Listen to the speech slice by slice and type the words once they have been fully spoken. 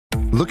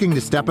Looking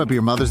to step up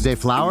your Mother's Day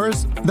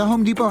flowers? The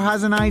Home Depot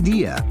has an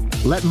idea.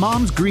 Let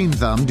Mom's Green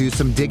Thumb do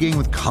some digging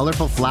with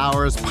colorful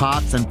flowers,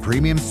 pots, and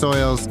premium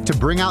soils to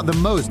bring out the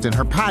most in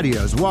her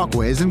patios,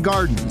 walkways, and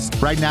gardens.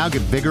 Right now,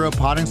 get Vigoro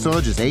potting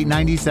soil just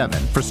 $8.97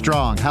 for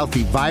strong,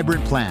 healthy,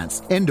 vibrant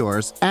plants,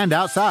 indoors and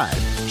outside.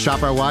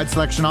 Shop our wide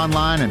selection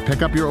online and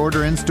pick up your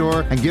order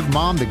in-store and give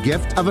Mom the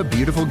gift of a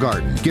beautiful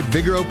garden. Get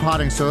Vigoro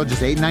potting soil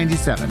just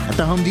 $8.97 at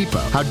the Home Depot.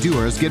 How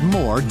doers get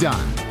more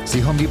done.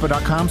 See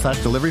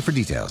homedepot.com/delivery for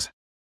details.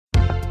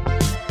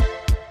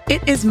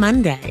 It is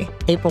Monday,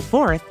 April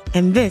 4th,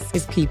 and this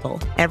is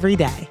People Every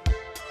Day.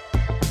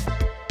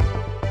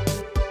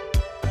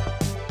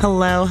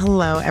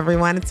 Hello,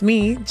 everyone. It's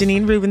me,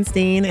 Janine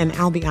Rubenstein, and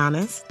I'll be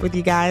honest with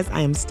you guys,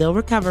 I am still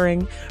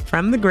recovering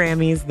from the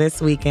Grammys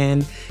this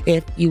weekend.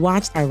 If you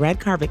watched our red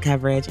carpet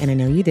coverage, and I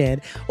know you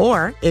did,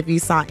 or if you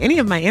saw any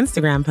of my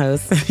Instagram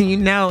posts, you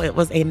know it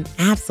was an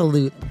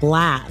absolute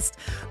blast.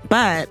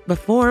 But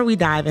before we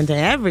dive into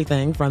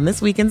everything from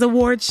this weekend's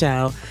award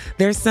show,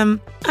 there's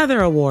some other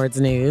awards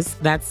news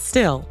that's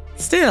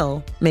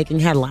still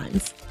making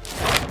headlines.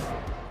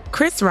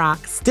 Chris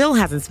Rock still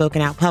hasn't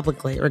spoken out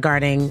publicly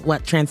regarding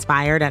what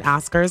transpired at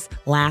Oscars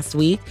last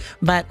week,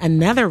 but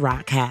another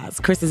Rock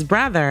has. Chris's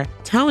brother,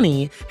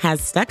 Tony,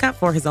 has stuck up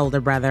for his older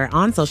brother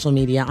on social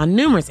media on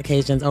numerous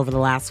occasions over the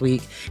last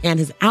week, and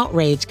his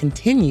outrage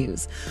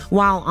continues.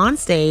 While on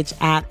stage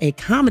at a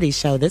comedy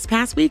show this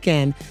past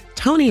weekend,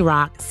 Tony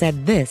Rock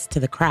said this to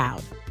the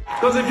crowd.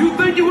 Because if you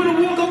think you're going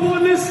to walk up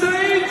on this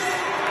stage,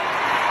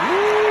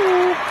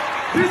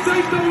 this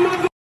ain't the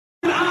mother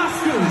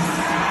Oscars.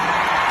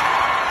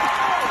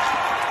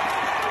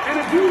 And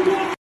if you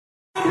walk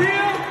up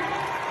here,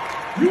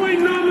 you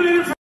ain't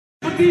nominated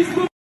for these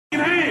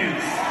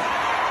hands.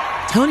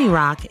 Tony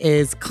Rock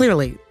is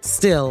clearly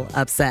still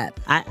upset.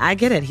 I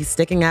get it. He's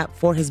sticking up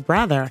for his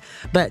brother.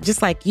 But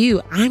just like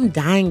you, I'm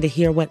dying to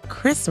hear what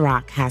Chris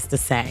Rock has to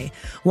say.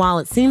 While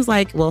it seems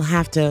like we'll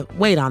have to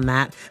wait on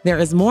that, there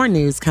is more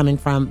news coming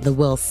from the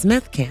Will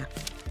Smith camp.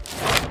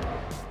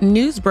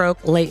 News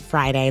broke late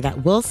Friday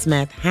that Will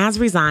Smith has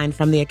resigned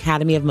from the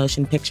Academy of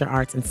Motion Picture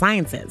Arts and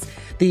Sciences.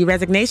 The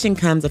resignation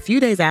comes a few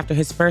days after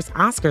his first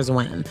Oscars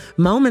win,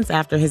 moments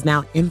after his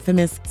now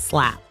infamous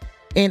slap.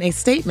 In a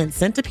statement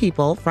sent to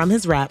People from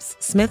his reps,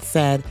 Smith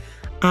said,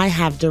 "I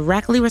have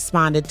directly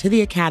responded to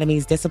the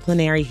Academy's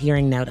disciplinary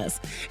hearing notice,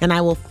 and I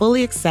will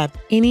fully accept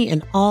any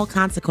and all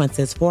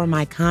consequences for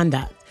my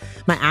conduct.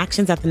 My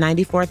actions at the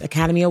 94th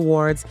Academy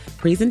Awards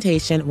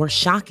presentation were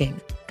shocking,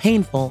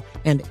 painful,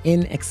 and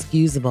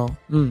inexcusable."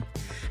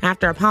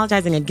 After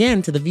apologizing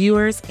again to the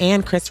viewers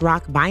and Chris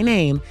Rock by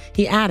name,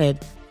 he added,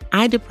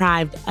 "I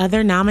deprived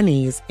other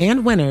nominees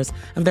and winners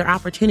of their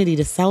opportunity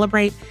to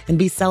celebrate and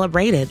be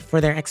celebrated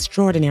for their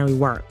extraordinary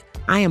work.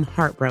 I am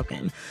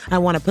heartbroken. I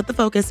want to put the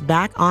focus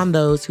back on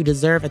those who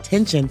deserve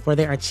attention for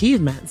their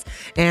achievements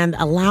and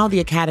allow the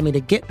Academy to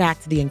get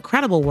back to the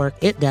incredible work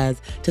it does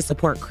to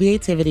support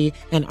creativity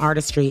and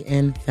artistry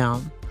in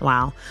film."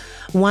 Wow.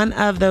 One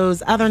of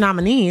those other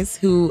nominees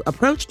who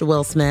approached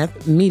Will Smith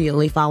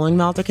immediately following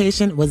the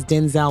altercation was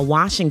Denzel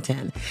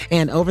Washington.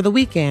 And over the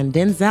weekend,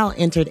 Denzel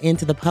entered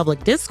into the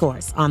public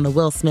discourse on the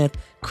Will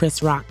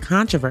Smith-Chris Rock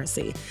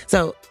controversy.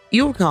 So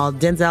you'll recall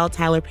Denzel,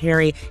 Tyler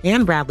Perry,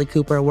 and Bradley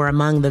Cooper were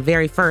among the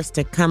very first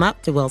to come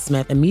up to Will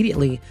Smith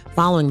immediately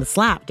following the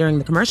slap during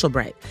the commercial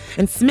break.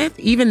 And Smith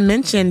even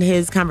mentioned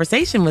his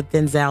conversation with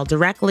Denzel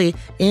directly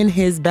in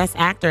his Best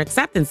Actor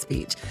acceptance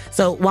speech.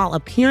 So while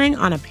appearing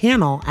on a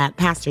panel at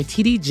Pastor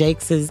T.D.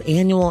 Jakes'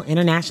 annual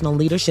International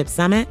Leadership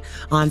Summit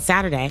on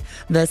Saturday,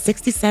 the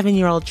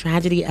 67-year-old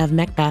Tragedy of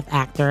Macbeth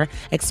actor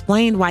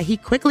explained why he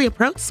quickly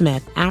approached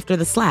Smith after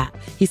the slap.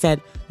 He said,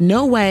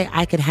 "No way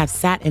I could have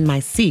sat in my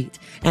seat,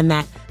 and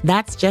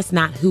that's just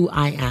not who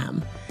I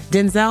am."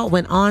 Denzel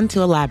went on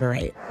to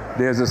elaborate.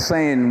 There's a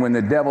saying, when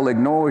the devil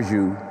ignores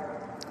you,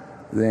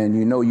 then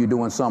you know you're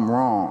doing something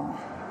wrong.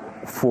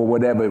 For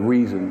whatever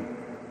reason,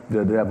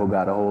 the devil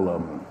got a hold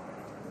of him,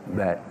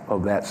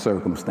 that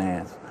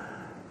circumstance,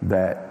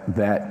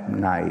 that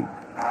night.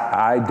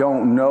 I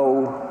don't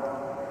know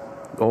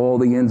all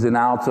the ins and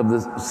outs of the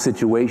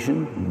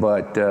situation,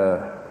 but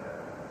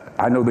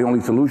I know the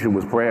only solution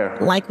was prayer.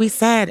 Like we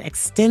said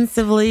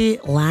extensively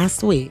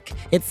last week,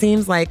 it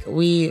seems like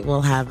we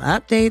will have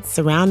updates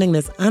surrounding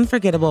this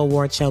unforgettable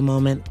award show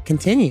moment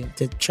continue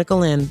to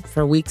trickle in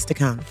for weeks to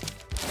come.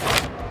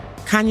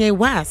 Kanye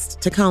West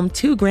took home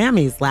 2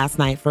 Grammys last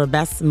night for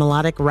Best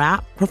Melodic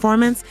Rap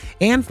Performance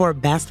and for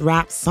Best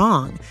Rap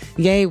Song.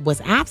 Ye was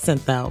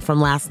absent, though,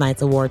 from last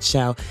night's awards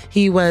show.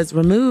 He was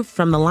removed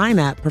from the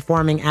lineup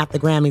performing at the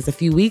Grammys a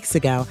few weeks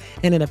ago,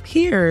 and it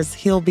appears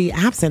he'll be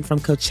absent from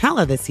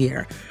Coachella this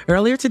year.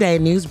 Earlier today,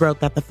 news broke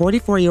that the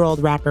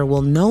 44-year-old rapper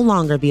will no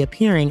longer be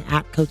appearing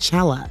at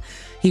Coachella.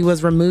 He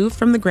was removed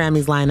from the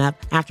Grammys lineup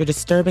after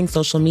disturbing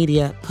social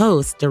media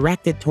posts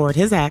directed toward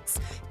his ex,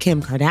 Kim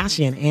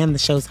Kardashian, and the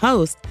show's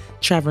host,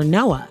 Trevor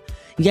Noah.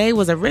 Ye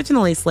was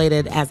originally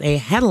slated as a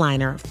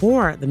headliner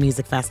for the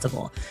music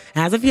festival.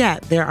 As of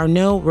yet, there are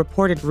no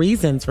reported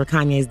reasons for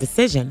Kanye's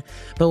decision,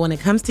 but when it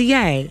comes to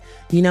Ye,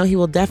 you know he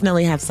will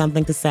definitely have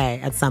something to say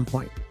at some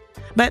point.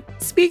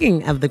 But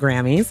speaking of the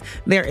Grammys,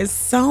 there is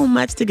so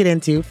much to get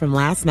into from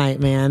last night,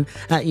 man.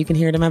 You can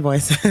hear it in my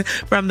voice.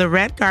 From the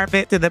red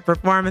carpet to the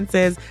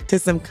performances to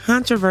some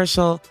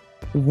controversial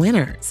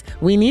winners.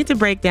 We need to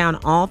break down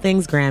all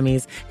things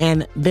Grammys,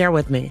 and bear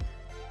with me.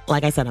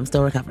 Like I said, I'm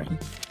still recovering.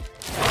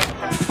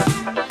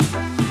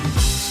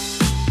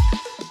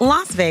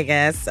 Las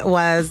Vegas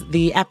was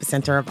the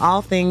epicenter of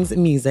all things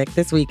music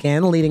this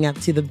weekend, leading up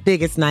to the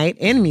biggest night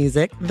in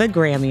music, the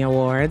Grammy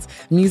Awards.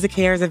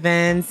 MusiCares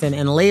events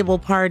and label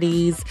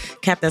parties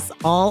kept us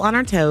all on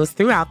our toes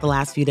throughout the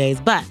last few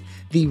days, but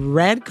the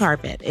red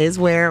carpet is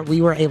where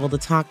we were able to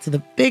talk to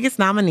the biggest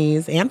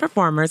nominees and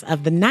performers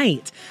of the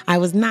night. I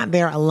was not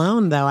there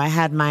alone, though. I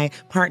had my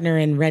partner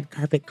in red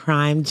carpet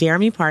crime,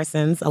 Jeremy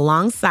Parsons,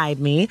 alongside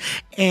me,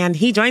 and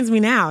he joins me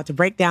now to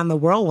break down the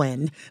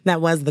whirlwind that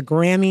was the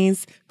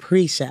Grammys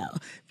pre-show.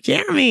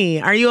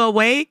 Jeremy, are you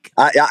awake?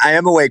 I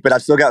am awake, but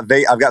I've still got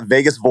I've got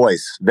Vegas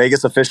voice.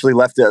 Vegas officially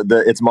left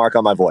its mark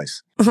on my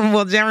voice.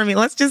 Well, Jeremy,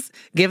 let's just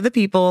give the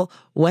people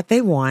what they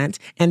want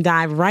and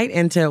dive right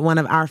into one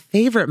of our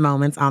favorite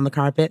moments on the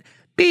carpet,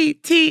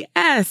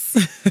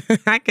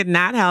 BTS. I could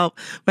not help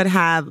but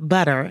have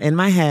butter in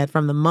my head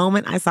from the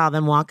moment I saw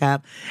them walk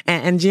up.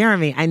 And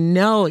Jeremy, I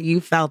know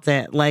you felt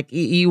it. Like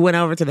you went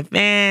over to the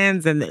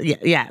fans and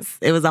yes,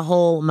 it was a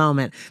whole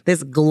moment.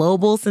 This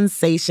global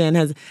sensation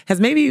has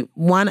maybe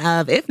one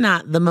of, if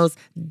not the most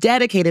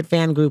dedicated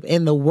fan group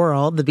in the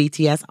world, the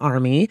BTS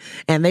Army.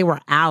 And they were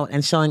out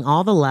and showing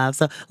all the love.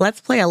 So let's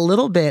play a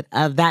little bit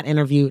of that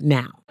interview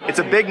now. It's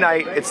a big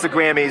night. It's the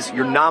Grammys.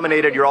 You're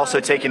nominated. You're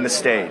also taking the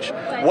stage.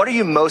 What are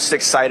you most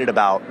excited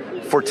about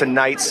for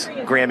tonight's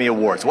Grammy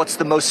Awards? What's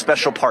the most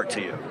special part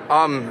to you?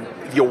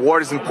 The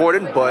award is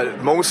important,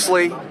 but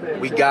mostly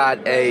we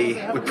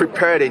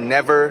prepared a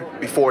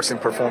never-before-seen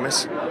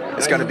performance.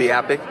 It's going to be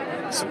epic,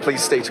 so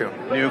please stay tuned.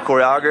 New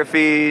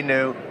choreography,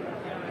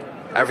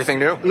 Everything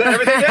new.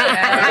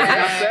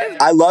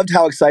 I loved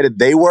how excited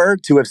they were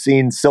to have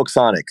seen Silk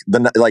Sonic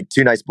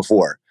 2 nights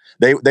before.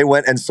 They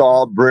went and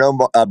saw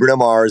Bruno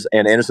Mars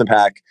and Anderson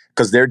 .Paak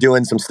because they're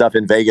doing some stuff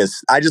in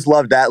Vegas. I just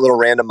loved that little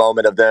random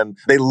moment of them.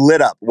 They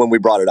lit up when we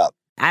brought it up.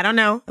 I don't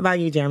know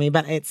about you, Jeremy,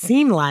 but it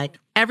seemed like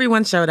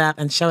everyone showed up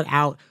and showed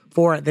out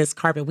for this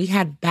carpet. We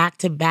had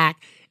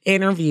back-to-back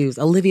interviews.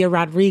 Olivia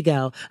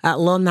Rodrigo,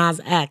 Lil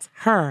Nas X,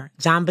 her,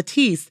 Jon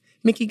Batiste,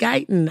 Mickey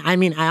Guyton. I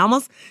mean, I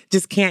almost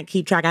just can't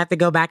keep track. I have to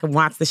go back and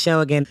watch the show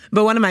again.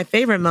 But one of my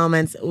favorite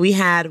moments we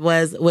had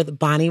was with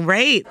Bonnie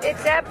Raitt.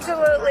 It's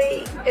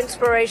absolutely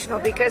inspirational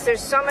because there's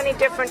so many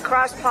different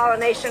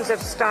cross-pollinations of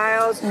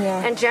styles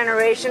and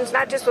generations,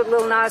 not just with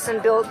Lil Nas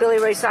and Billy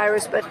Ray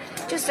Cyrus, but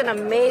just an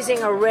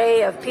amazing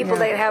array of people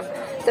that have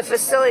the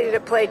facility to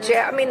play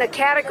jazz. I mean, the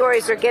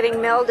categories are getting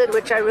melded,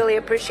 which I really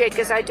appreciate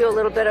because I do a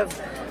little bit of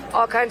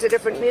all kinds of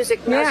different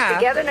music meshed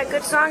together, and a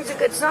good song's a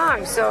good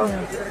song. So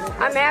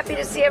I'm happy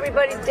to see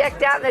everybody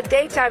decked out in the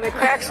daytime. It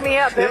cracks me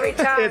up every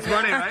time. It's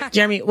funny, right?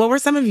 Jeremy, what were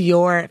some of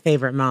your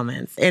favorite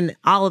moments in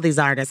all of these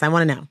artists? I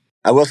want to know.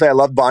 I will say I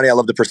love Bonnie. I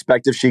love the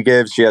perspective she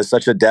gives. She has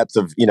such a depth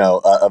of,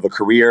 of a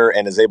career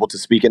and is able to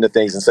speak into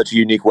things in such a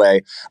unique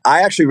way.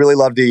 I actually really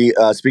love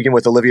speaking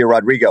with Olivia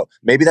Rodrigo.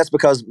 Maybe that's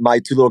because my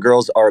 2 little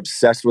girls are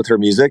obsessed with her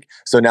music.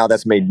 So now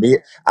that's made me,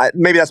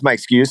 maybe that's my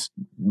excuse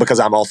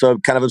because I'm also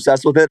kind of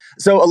obsessed with it.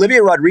 So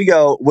Olivia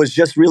Rodrigo was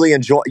just really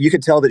you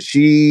could tell that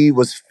she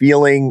was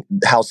feeling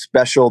how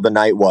special the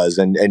night was.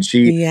 And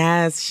she...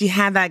 Yes, she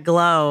had that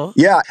glow.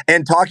 Yeah.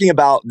 And talking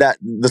about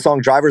the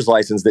song Driver's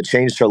License that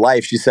changed her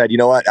life, she said, you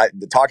know what?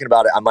 Talking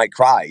about it, I might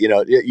cry.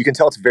 You can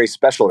tell it's very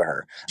special to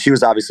her. She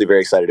was obviously very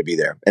excited to be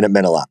there, and it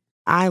meant a lot.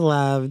 I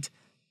loved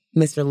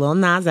Mr. Lil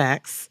Nas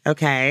X,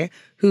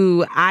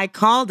 who I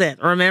called it.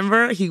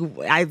 Remember?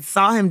 I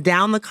saw him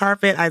down the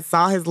carpet. I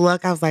saw his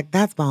look. I was like,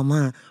 that's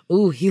Balmain.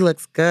 Ooh, he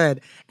looks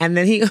good. And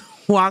then he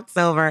walks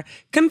over,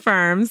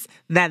 confirms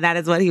that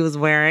is what he was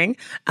wearing,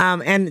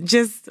 and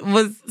just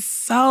was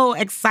so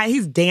excited.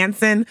 He's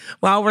dancing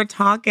while we're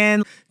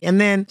talking. And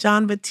then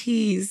Jon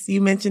Batiste, you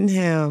mentioned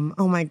him.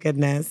 Oh, my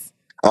goodness.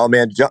 Oh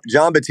man,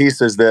 Jon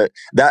Batiste is that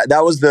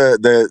was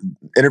the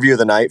interview of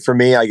the night for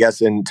me, I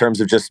guess, in terms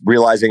of just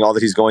realizing all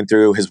that he's going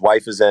through. His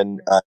wife is in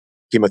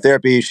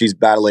chemotherapy. She's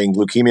battling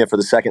leukemia for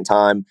the second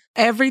time.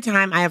 Every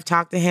time I have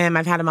talked to him,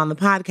 I've had him on the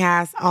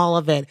podcast, all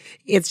of it.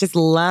 It's just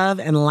love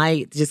and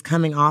light just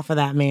coming off of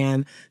that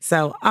man.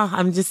 So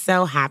I'm just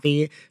so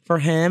happy for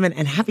him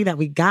and happy that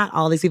we got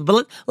all these people.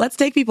 But let's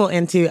take people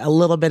into a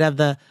little bit of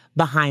the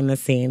behind the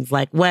scenes,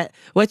 like what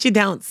you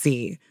don't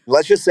see.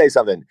 Let's just say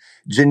something.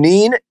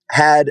 Janine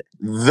had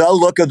the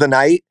look of the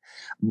night.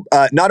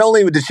 Not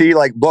only did she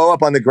blow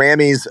up on the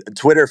Grammys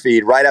Twitter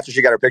feed right after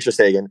she got her pictures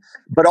taken,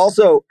 but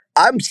also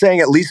I'm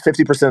saying at least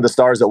 50% of the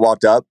stars that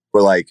walked up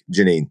were like,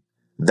 Janine,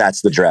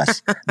 that's the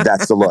dress.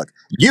 That's the look.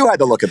 You had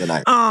the look of the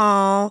night.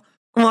 Oh,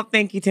 Well,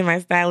 thank you to my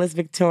stylist,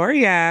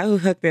 Victoria, who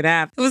hooked it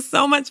up. It was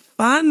so much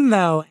fun,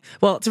 though.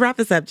 Well, to wrap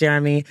this up,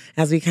 Jeremy,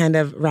 as we kind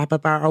of wrap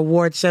up our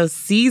award show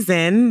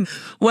season,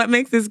 what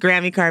makes this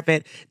Grammy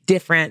carpet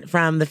different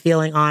from the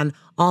feeling on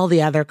all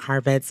the other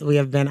carpets we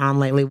have been on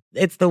lately?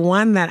 It's the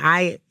one that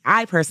I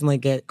personally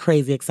get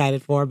crazy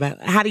excited for,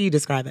 but how do you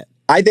describe it?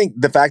 I think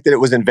the fact that it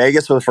was in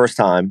Vegas for the first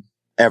time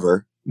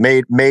ever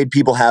made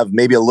people have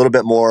maybe a little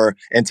bit more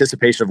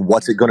anticipation of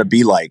what's it going to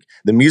be like.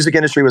 The music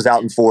industry was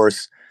out in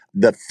force.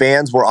 The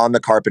fans were on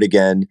the carpet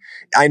again.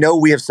 I know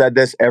we have said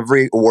this,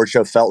 every award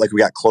show felt like we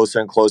got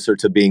closer and closer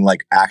to being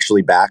like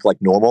actually back like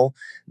normal.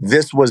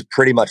 This was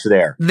pretty much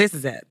there. This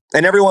is it.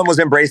 And everyone was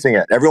embracing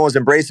it.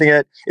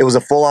 It was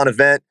a full-on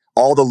event.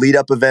 All the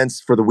lead-up events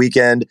for the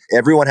weekend,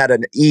 everyone had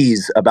an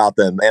ease about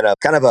them and a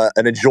kind of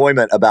an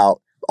enjoyment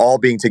about all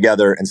being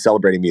together and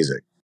celebrating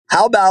music.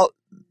 How about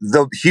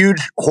the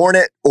huge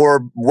hornet,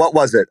 or what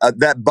was it?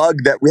 That bug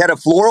that we had a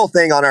floral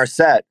thing on our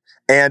set.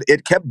 And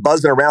it kept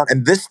buzzing around.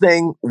 And this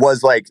thing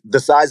was like the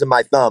size of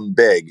my thumb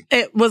big.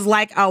 It was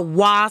like a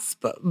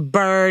wasp,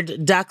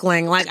 bird,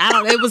 duckling.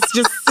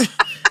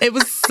 It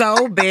was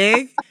so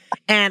big.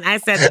 And I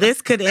said,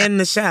 this could end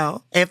the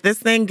show. If this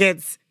thing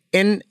gets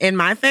in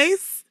my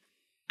face,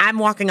 I'm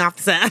walking off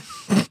the set.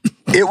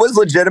 It was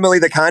legitimately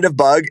the kind of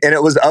bug, and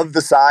it was of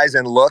the size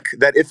and look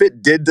that if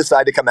it did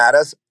decide to come at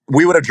us,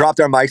 we would have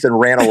dropped our mics and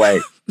ran away.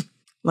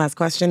 Last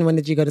question. When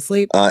did you go to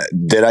sleep?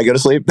 Did I go to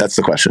sleep? That's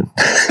the question.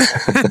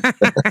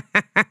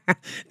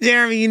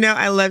 Jeremy,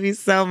 I love you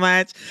so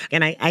much.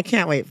 And I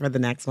can't wait for the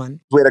next one.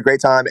 We had a great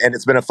time, and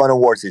it's been a fun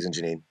award season,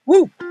 Janine.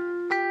 Woo!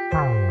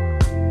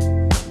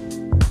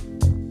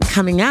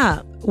 Coming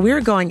up,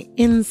 we're going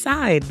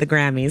inside the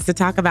Grammys to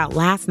talk about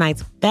last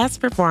night's best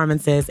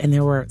performances, and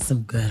there were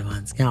some good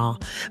ones, y'all.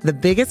 The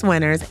biggest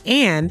winners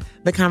and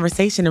the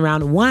conversation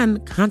around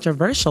one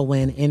controversial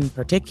win in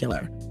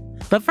particular.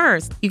 But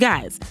first, you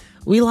guys,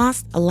 we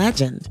lost a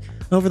legend.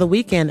 Over the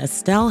weekend,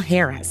 Estelle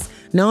Harris,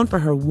 known for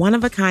her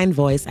one-of-a-kind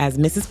voice as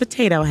Mrs.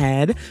 Potato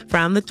Head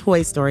from the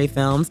Toy Story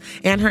films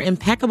and her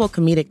impeccable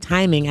comedic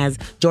timing as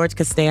George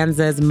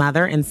Costanza's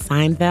mother in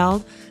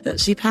Seinfeld,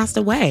 she passed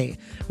away.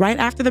 Right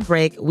after the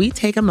break, we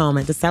take a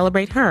moment to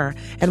celebrate her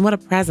and what a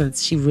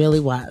presence she really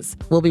was.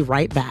 We'll be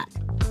right back.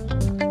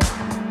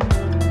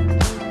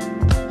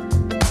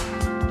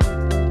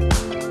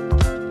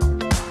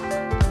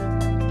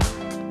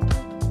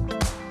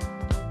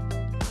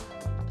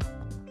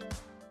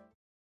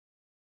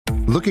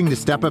 Looking to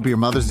step up your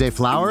Mother's Day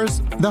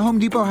flowers? The Home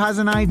Depot has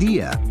an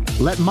idea.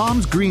 Let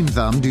Mom's Green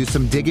Thumb do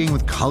some digging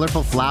with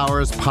colorful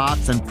flowers,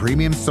 pots, and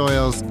premium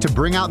soils to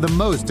bring out the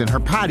most in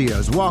her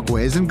patios,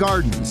 walkways, and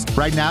gardens.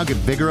 Right now, get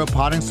Vigoro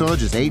potting soil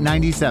just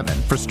 $8.97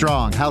 for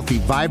strong, healthy,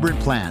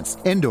 vibrant plants,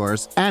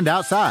 indoors and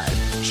outside.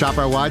 Shop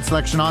our wide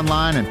selection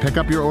online and pick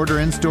up your order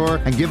in-store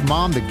and give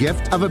Mom the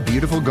gift of a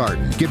beautiful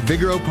garden. Get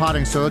Vigoro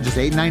potting soil just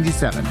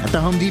 $8.97 at the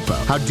Home Depot.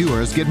 How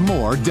doers get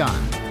more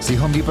done. See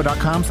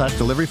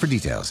homedepot.com/delivery for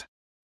details.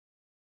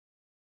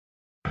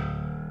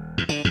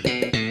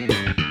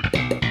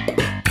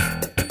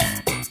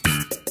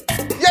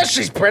 Yes,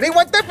 she's pretty.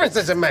 What difference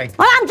does it make?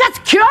 Well, I'm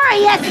just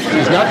curious.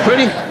 She's not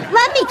pretty.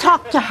 Let me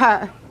talk to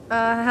her.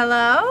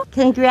 Hello?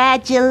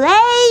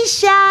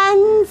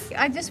 Congratulations.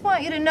 I just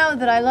want you to know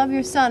that I love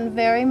your son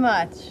very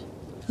much.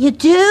 You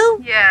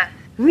do? Yeah.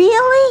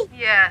 Really?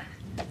 Yeah.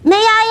 May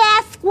I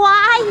ask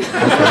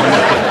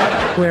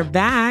why? We're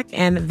back,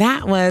 and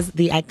that was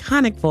the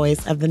iconic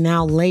voice of the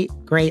now late,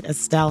 great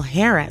Estelle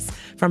Harris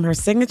from her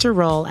signature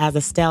role as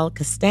Estelle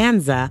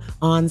Costanza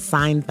on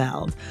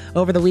Seinfeld.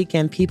 Over the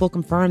weekend, people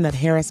confirmed that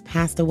Harris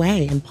passed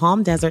away in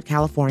Palm Desert,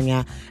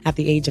 California at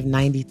the age of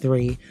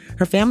 93.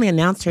 Her family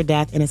announced her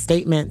death in a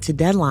statement to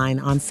Deadline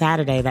on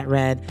Saturday that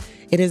read,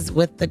 "It is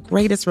with the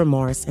greatest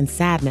remorse and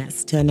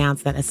sadness to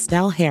announce that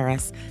Estelle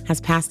Harris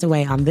has passed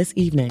away on this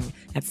evening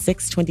at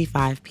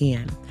 6:25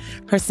 p.m.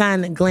 Her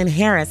son, Glenn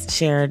Harris,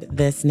 shared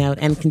this note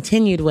and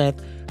continued with,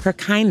 "Her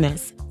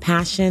kindness,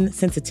 passion,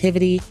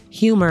 sensitivity,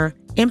 humor,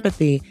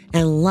 empathy,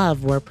 and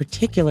love were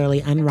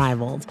particularly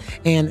unrivaled,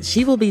 and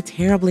she will be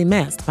terribly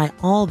missed by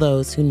all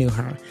those who knew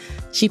her.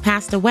 She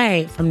passed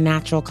away from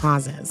natural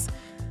causes."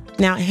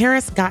 Now,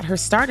 Harris got her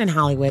start in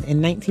Hollywood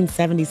in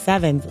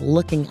 1977's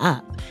Looking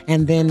Up,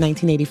 and then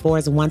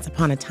 1984's Once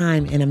Upon a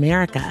Time in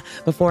America,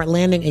 before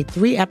landing a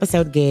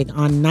 3-episode gig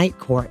on Night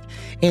Court.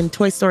 In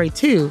Toy Story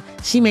 2,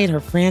 she made her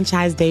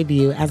franchise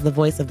debut as the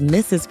voice of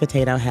Mrs.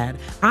 Potato Head,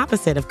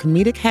 opposite of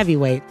comedic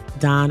heavyweight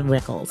Don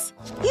Rickles.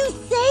 You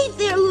saved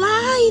their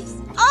lives.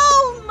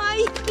 Oh,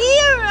 my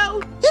hero.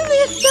 And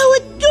they're so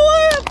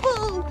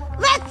adorable.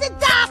 Let's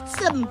adopt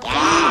them.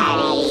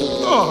 Daddy.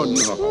 Oh,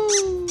 no.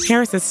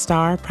 Harris's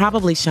star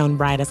probably shone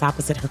brightest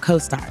opposite her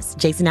co-stars,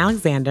 Jason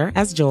Alexander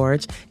as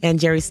George and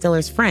Jerry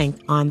Stiller's Frank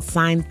on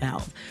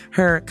Seinfeld.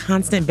 Her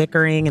constant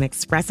bickering and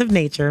expressive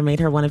nature made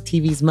her one of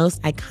TV's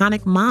most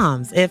iconic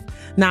moms, if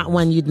not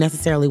one you'd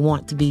necessarily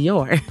want to be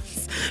yours.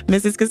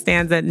 Mrs.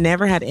 Costanza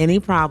never had any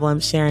problem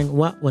sharing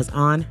what was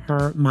on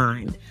her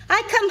mind.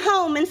 I come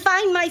home and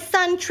find my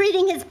son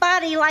treating his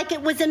body like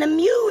it was an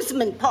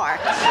amusement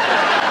park.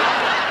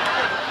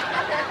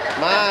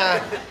 Ma.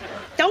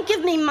 Don't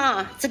give me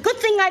Ma. It's a good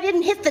thing I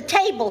didn't hit the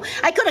table.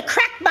 I could have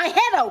cracked my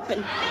head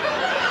open.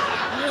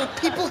 Yeah,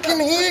 people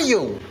can hear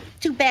you.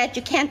 Too bad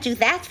you can't do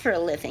that for a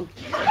living.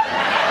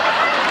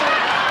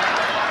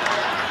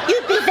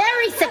 You'd be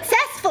very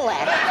successful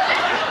at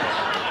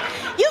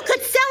it. You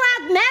could sell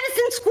out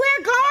Madison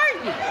Square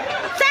Garden.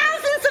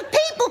 Thousands of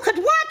people could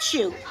watch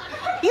you.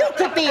 You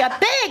could be a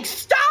big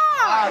star.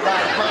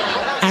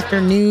 After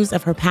news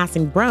of her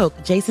passing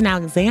broke, Jason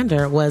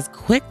Alexander was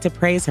quick to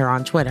praise her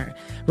on Twitter,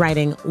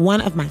 writing,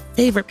 "One of my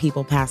favorite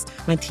people passed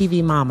my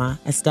TV mama,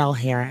 Estelle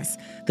Harris.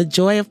 The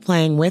joy of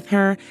playing with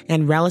her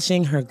and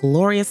relishing her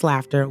glorious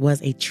laughter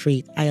was a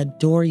treat. I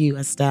adore you,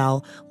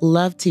 Estelle.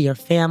 Love to your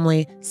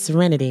family,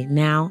 serenity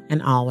now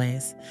and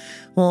always."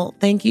 Well,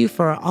 thank you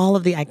for all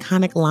of the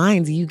iconic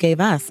lines you gave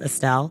us,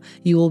 Estelle.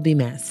 You will be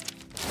missed.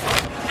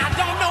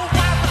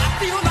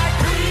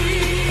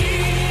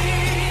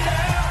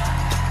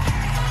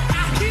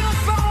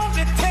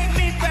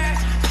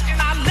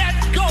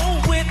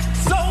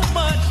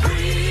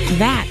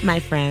 That, my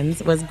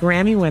friends, was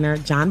Grammy winner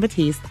Jon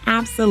Batiste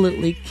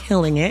absolutely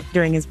killing it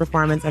during his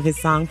performance of his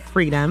song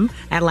Freedom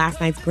at last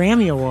night's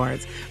Grammy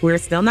Awards. We're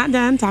still not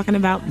done talking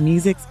about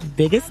music's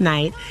biggest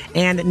night,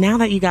 and now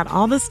that you got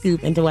all the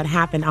scoop into what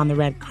happened on the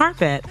red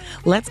carpet,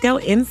 let's go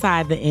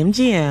inside the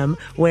MGM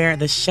where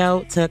the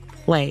show took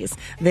place.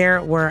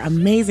 There were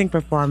amazing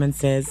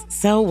performances,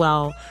 so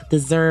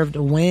well-deserved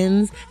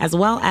wins, as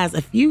well as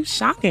a few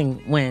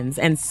shocking wins,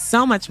 and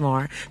so much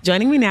more.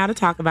 Joining me now to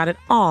talk about it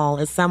all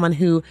is someone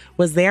who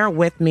was there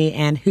with me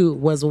and who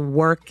was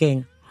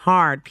working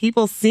hard.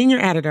 People's senior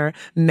editor,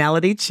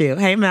 Melody Chu.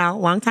 Hey, Mel,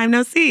 long time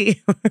no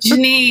see.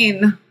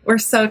 Janine, we're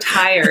so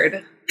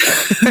tired.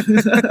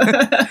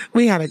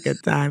 We had a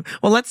good time.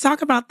 Well, let's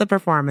talk about the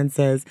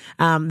performances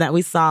that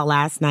we saw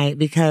last night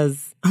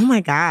because, oh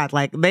my God,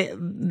 like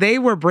they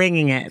were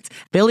bringing it.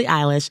 Billie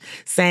Eilish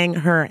sang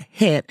her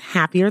hit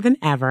Happier Than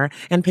Ever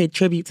and paid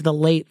tribute to the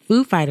late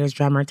Foo Fighters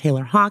drummer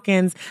Taylor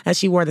Hawkins as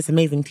she wore this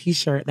amazing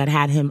t-shirt that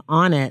had him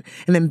on it.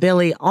 And then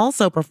Billie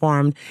also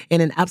performed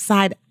in an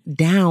upside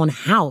down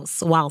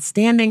house while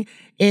standing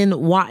in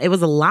it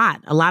was a lot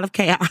of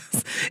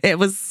chaos. It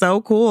was so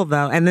cool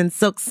though. And then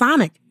Silk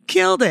Sonic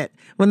killed it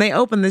when they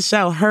opened the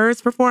show. Hers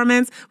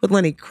performance with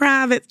Lenny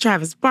Kravitz,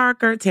 Travis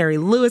Barker, Terry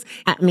Lewis.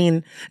 I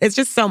mean, it's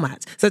just so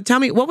much. So tell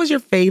me, what was your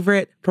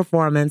favorite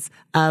performance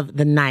of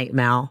the night,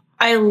 Mel?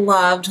 I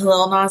loved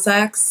Lil Nas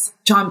X,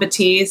 Jon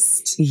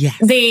Batiste. Yes.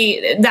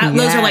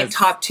 Those are like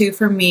top two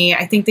for me.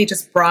 I think they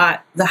just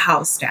brought the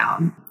house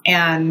down.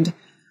 And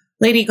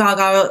Lady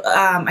Gaga,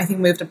 I think,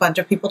 moved a bunch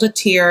of people to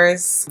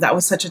tears. That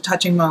was such a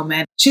touching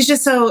moment. She's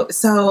just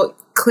so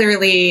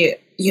clearly,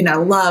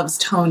 loves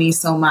Tony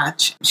so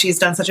much. She's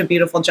done such a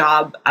beautiful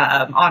job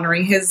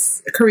honoring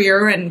his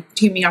career and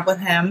teaming up with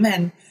him.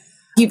 And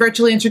he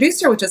virtually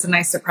introduced her, which is a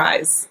nice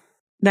surprise.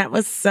 That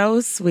was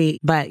so sweet.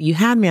 But you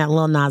had me at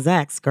Lil Nas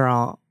X,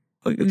 girl.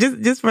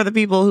 Just for the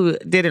people who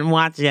didn't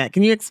watch yet,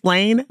 can you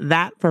explain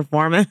that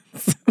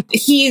performance?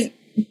 He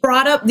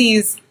brought up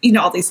these,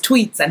 all these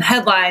tweets and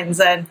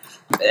headlines and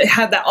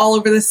had that all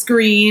over the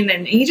screen.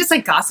 And he just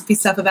gossipy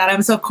stuff about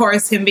him. So of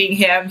course, him being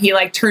him, he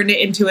turned it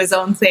into his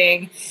own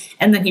thing.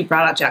 And then he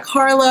brought out Jack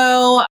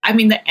Harlow. I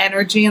mean, the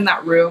energy in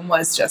that room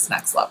was just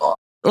next level.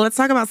 Let's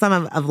talk about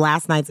some of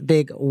last night's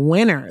big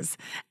winners.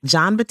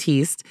 Jon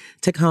Batiste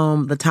took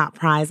home the top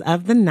prize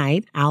of the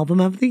night,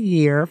 Album of the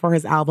Year, for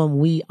his album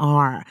We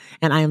Are.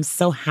 And I am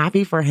so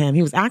happy for him.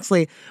 He was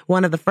actually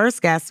one of the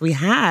first guests we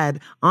had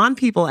on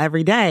People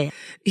Every Day.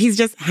 He's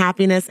just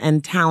happiness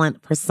and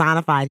talent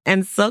personified.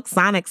 And Silk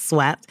Sonic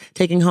swept,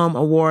 taking home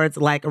awards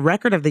like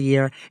Record of the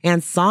Year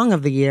and Song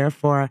of the Year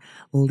for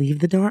Leave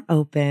the Door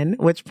Open,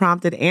 which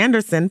prompted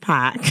Anderson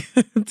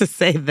 .Paak to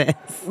say this.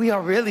 We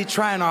are really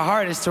trying our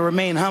hardest to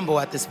remain humble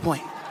at this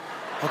point,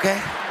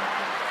 okay?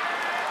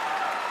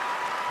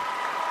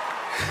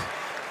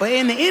 But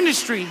in the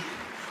industry,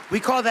 we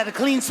call that a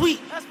clean sweep.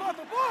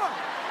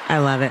 I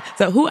love it.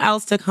 So who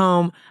else took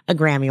home a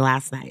Grammy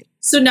last night?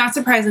 So not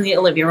surprisingly,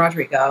 Olivia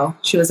Rodrigo.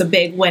 She was a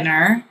big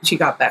winner. She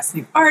got Best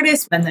New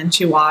Artist, and then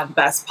she won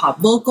Best Pop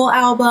Vocal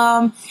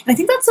Album. And I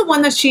think that's the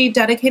one that she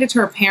dedicated to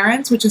her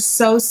parents, which is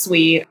so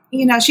sweet.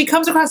 She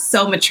comes across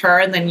so mature,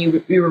 and then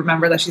you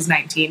remember that she's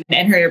 19.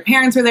 And her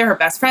parents were there, her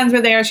best friends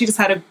were there. She just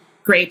had a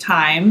great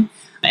time.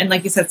 And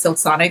like you said, Silk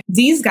Sonic.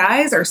 These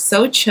guys are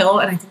so chill,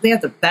 and I think they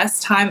have the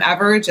best time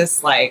ever,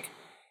 just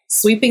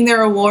sweeping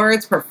their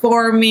awards,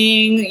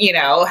 performing,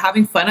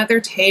 having fun at their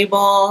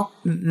table.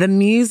 The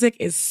music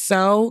is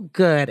so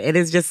good. It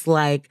is just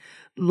like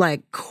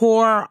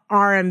core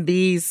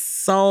R&B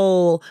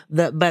soul,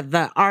 but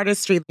the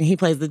artistry, he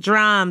plays the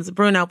drums,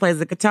 Bruno plays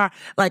the guitar.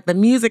 The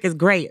music is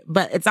great,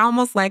 but it's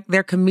almost like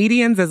they're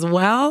comedians as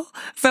well.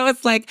 So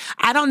it's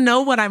I don't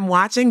know what I'm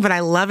watching, but I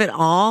love it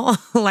all.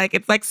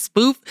 It's like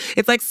spoofing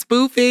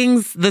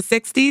the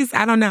 60s.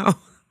 I don't know.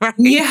 Right?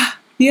 Yeah.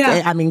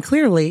 Yeah. I mean,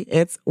 clearly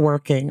it's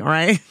working,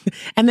 right?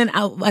 And then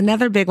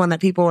another big one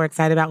that people were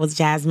excited about was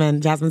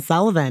Jasmine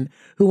Sullivan,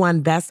 who won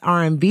Best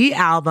R&B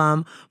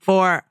Album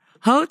for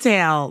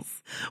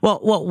hotels. Well,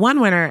 one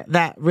winner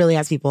that really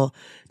has people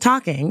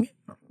talking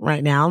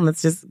right now, and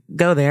let's just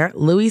go there,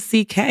 Louis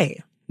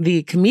C.K.,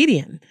 the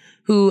comedian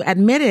who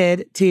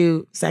admitted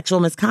to sexual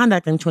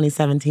misconduct in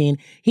 2017.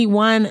 He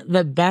won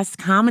the Best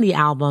Comedy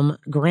Album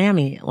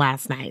Grammy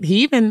last night.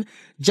 He even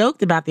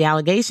joked about the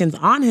allegations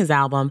on his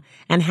album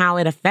and how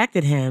it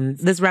affected him.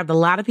 This rubbed a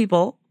lot of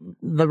people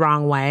the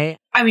wrong way.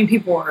 I mean,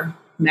 people were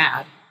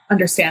mad,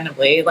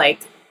 understandably.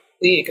 Like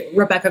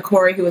Rebecca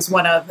Corey, who was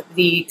one of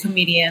the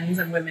comedians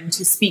and women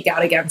to speak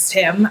out against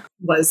him,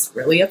 was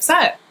really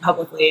upset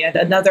publicly. And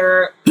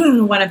another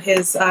one of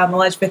his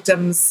alleged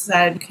victims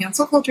said,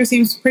 cancel culture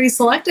seems pretty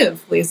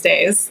selective these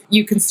days.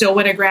 You can still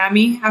win a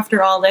Grammy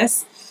after all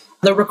this.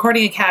 The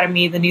Recording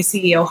Academy, the new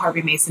CEO,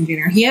 Harvey Mason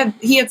Jr., he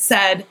had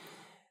said,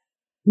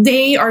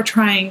 they are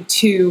trying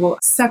to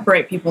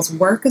separate people's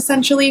work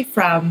essentially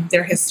from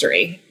their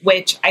history,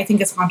 which I think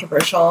is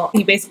controversial.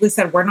 He basically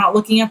said, we're not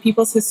looking at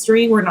people's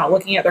history. We're not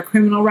looking at their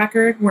criminal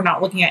record. We're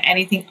not looking at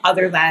anything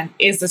other than,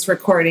 is this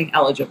recording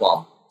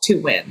eligible to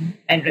win?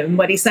 And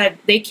what he said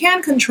they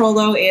can control,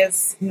 though,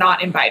 is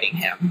not inviting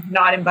him,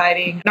 not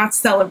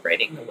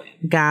celebrating the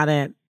win. Got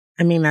it.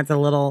 I mean, that's a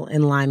little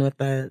in line with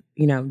the,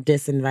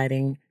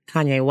 disinviting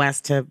Kanye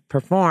West to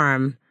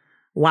perform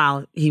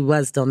while he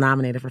was still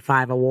nominated for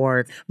 5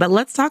 awards. But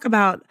let's talk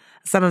about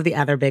some of the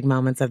other big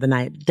moments of the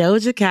night.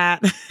 Doja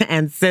Cat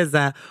and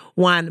SZA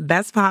won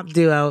Best Pop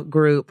Duo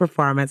Group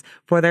Performance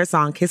for their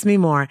song Kiss Me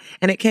More,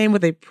 and it came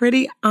with a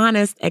pretty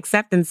honest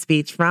acceptance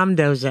speech from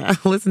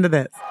Doja. Listen to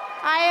this.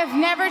 I have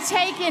never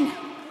taken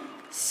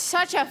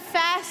such a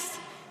fast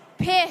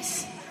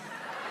piss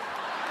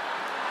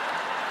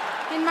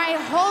in my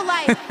whole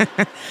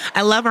life.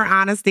 I love her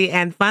honesty.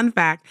 And fun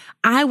fact,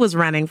 I was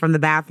running from the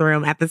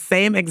bathroom at the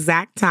same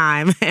exact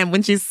time. And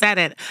when she said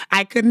it,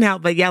 I couldn't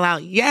help but yell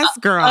out, yes,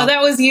 girl. Oh,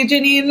 that was you,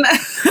 Janine?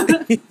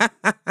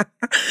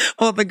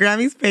 Well, the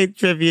Grammys paid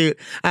tribute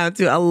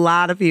to a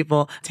lot of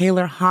people.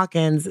 Taylor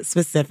Hawkins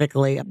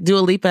specifically. Dua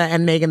Lipa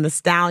and Megan Thee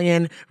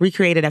Stallion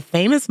recreated a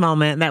famous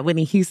moment that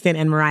Whitney Houston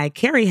and Mariah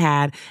Carey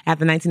had at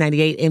the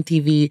 1998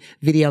 MTV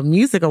Video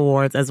Music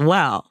Awards as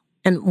well.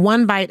 And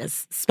one bite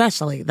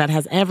especially that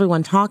has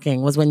everyone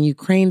talking was when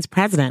Ukraine's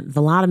president,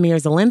 Volodymyr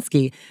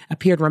Zelensky,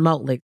 appeared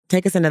remotely.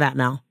 Take us into that,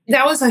 Mel.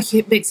 That was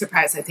a big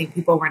surprise. I think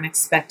people weren't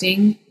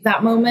expecting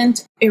that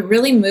moment. It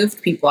really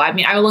moved people. I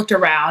mean, I looked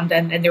around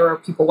and there were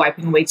people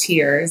wiping away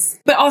tears.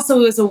 But also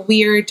it was a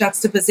weird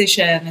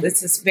juxtaposition. It's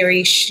this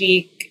very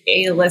chic,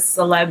 A-list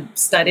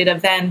celeb-studded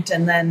event.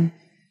 And then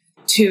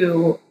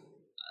to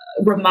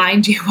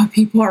remind you what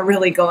people are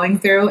really going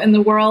through in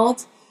the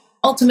world.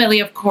 Ultimately,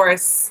 of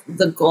course,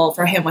 the goal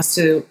for him was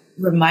to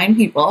remind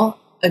people,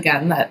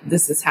 again, that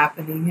this is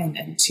happening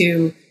and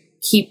to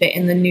keep it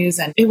in the news.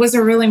 And it was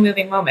a really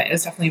moving moment. It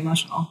was definitely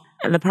emotional.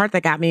 And the part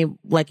that got me,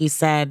 like you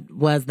said,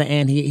 was the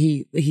end.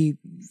 He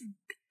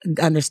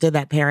understood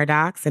that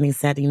paradox. And he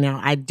said,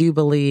 I do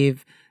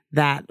believe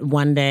that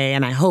one day,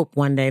 and I hope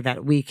one day,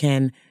 that we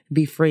can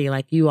be free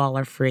like you all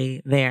are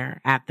free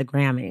there at the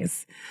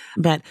Grammys.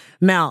 But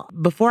Mel,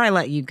 before I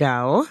let you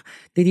go,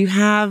 did you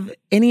have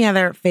any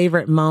other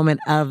favorite moment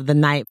of the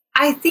night?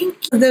 I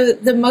think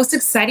the most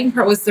exciting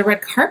part was the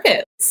red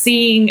carpet,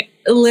 seeing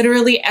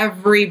literally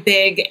every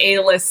big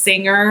A-list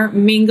singer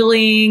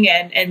mingling.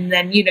 And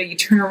then, you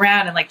turn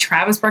around and like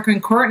Travis Barker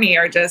and Courtney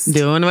are just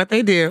doing what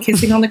they do,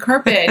 kissing on the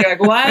carpet. You're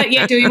like, what?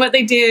 Yeah, doing what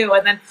they do.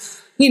 And then,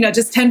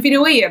 just 10 feet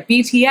away at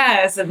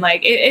BTS. And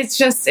like,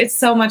 it's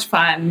so much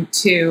fun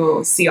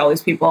to see all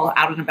these people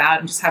out and about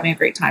and just having a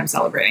great time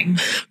celebrating.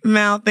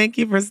 Mel, thank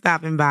you for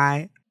stopping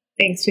by.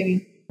 Thanks,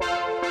 Jenny.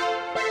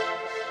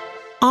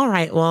 All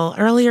right. Well,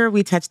 earlier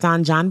we touched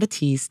on Jon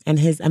Batiste and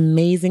his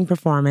amazing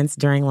performance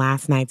during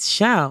last night's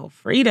show,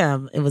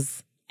 Freedom. It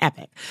was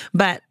epic.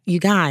 But you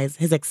guys,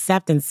 his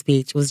acceptance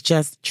speech was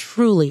just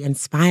truly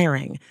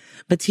inspiring.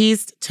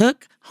 Batiste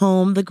took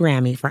home the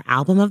Grammy for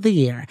Album of the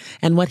Year,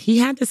 and what he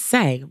had to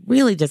say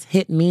really just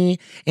hit me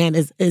and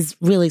is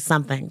really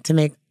something to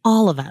make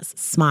all of us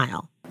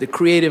smile. The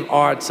creative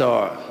arts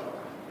are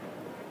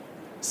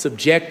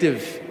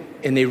subjective,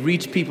 and they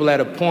reach people at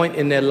a point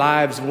in their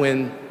lives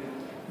when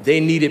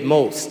they need it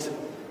most.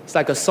 It's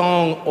like a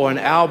song or an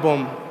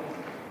album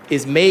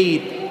is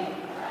made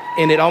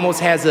and it almost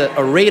has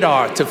a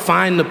radar to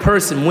find the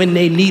person when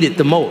they need it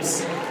the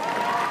most.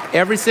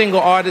 Every single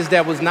artist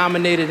that was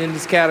nominated in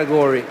this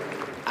category,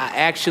 I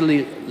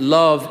actually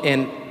love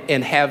and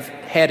have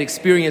had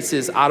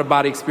experiences,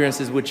 out-of-body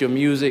experiences with your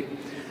music.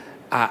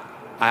 I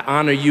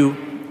honor you,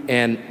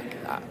 and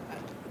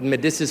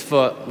this is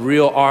for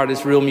real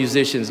artists, real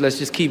musicians. Let's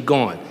just keep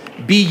going.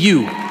 Be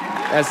you.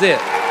 That's it.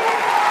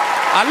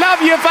 I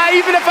love you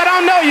even if I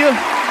don't know you.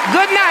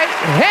 Good night.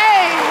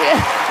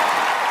 Hey!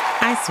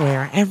 I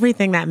swear,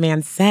 everything that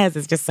man says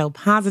is just so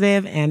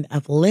positive and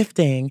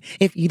uplifting.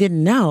 If you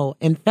didn't know,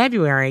 in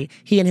February,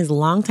 he and his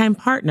longtime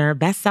partner,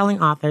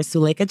 best-selling author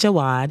Suleika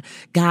Jaouad,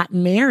 got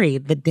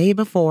married the day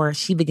before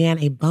she began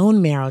a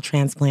bone marrow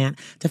transplant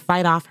to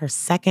fight off her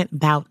second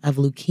bout of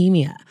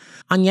leukemia.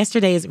 On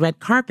yesterday's red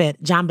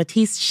carpet, Jon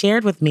Batiste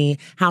shared with me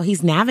how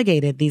he's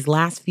navigated these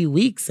last few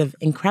weeks of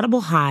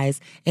incredible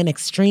highs and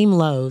extreme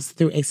lows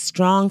through a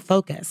strong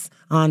focus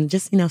on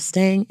just,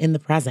 staying in the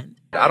present.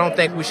 I don't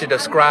think we should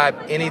ascribe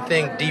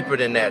anything deeper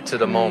than that to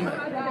the moment.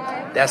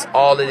 That's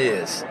all it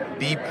is.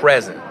 Be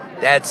present.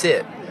 That's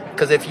it.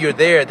 Because if you're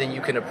there, then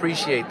you can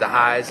appreciate the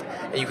highs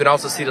and you can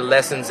also see the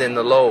lessons in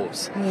the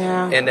lows.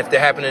 Yeah. And if they're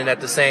happening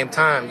at the same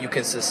time, you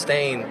can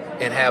sustain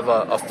and have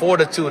a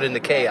fortitude in the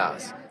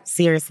chaos.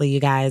 Seriously, you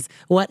guys,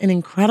 what an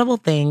incredible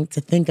thing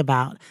to think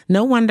about.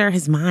 No wonder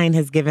his mind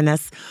has given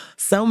us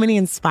so many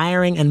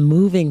inspiring and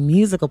moving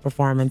musical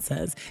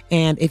performances.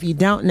 And if you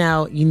don't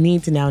know, you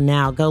need to know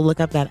now. Go look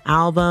up that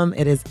album.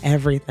 It is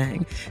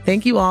everything.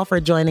 Thank you all for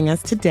joining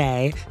us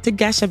today to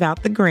gush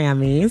about the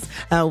Grammys.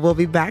 We'll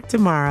be back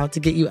tomorrow to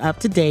get you up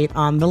to date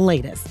on the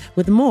latest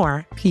with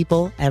more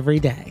People Every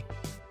Day.